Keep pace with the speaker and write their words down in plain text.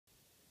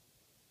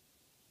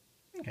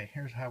Okay,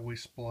 here's how we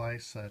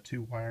splice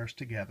two wires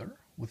together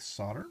with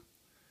solder.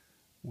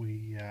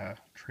 We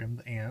trim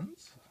the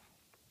ends.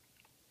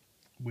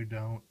 We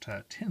don't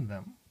tin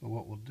them, but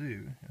what we'll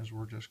do is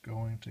we're just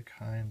going to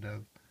kind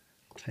of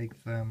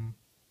take them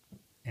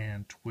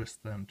and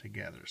twist them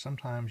together.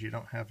 Sometimes you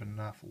don't have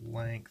enough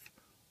length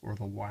or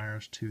the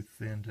wire's too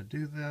thin to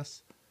do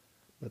this,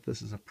 but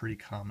this is a pretty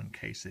common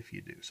case if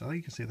you do. So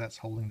you can see that's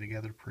holding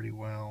together pretty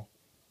well.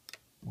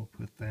 We'll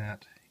put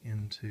that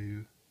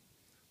into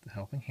the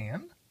helping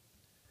hand,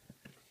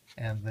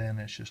 and then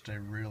it's just a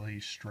really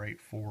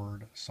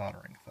straightforward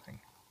soldering thing.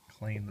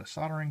 Clean the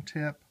soldering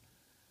tip,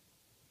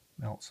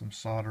 melt some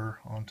solder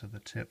onto the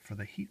tip for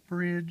the heat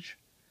bridge,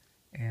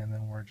 and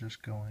then we're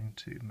just going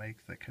to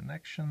make the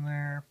connection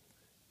there,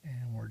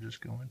 and we're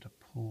just going to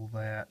pull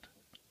that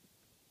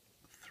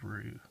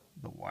through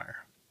the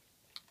wire.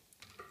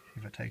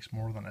 If it takes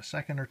more than a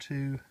second or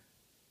two,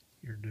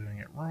 you're doing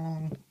it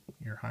wrong.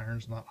 Your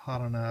iron's not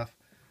hot enough.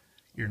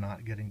 You're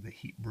not getting the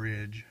heat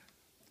bridge.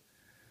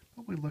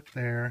 But we look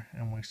there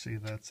and we see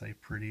that's a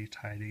pretty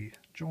tidy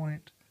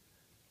joint.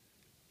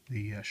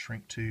 The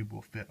shrink tube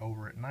will fit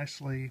over it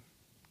nicely.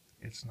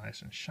 It's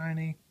nice and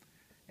shiny,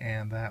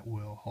 and that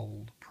will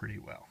hold pretty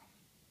well.